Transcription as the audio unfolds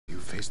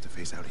face to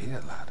face out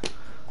here, lad.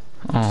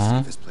 Aww. I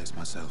see this place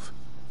myself.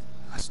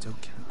 I still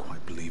can't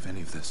quite believe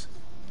any of this.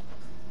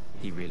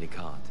 He really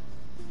can't.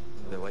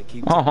 Though I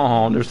keep.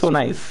 Oh, they're so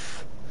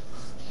nice.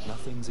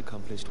 Nothing's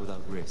accomplished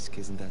without risk,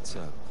 isn't that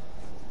so?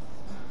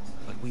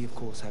 But we, of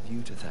course, have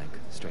you to thank,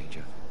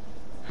 stranger.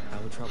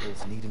 Our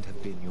troubles needn't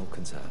have been your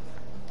concern.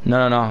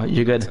 No,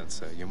 you're good.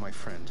 Sir, you're my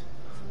friend.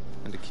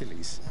 And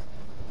Achilles.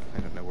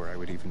 I don't know where I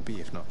would even be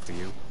if not for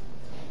you.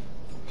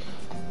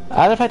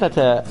 I like the fact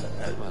that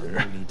Well,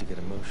 no need to get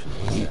emotional,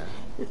 is there?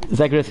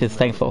 Zagreus is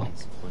thankful.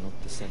 We're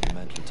not the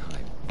sentimental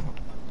type.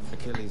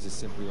 Achilles is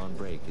simply on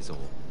break, is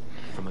all.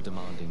 From a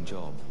demanding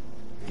job.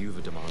 You've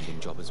a demanding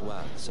job as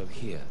well, so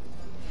here,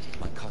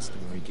 my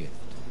customary gift.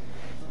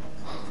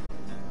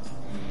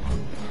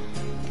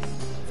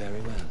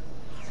 Very well.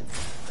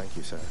 Thank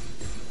you, sir.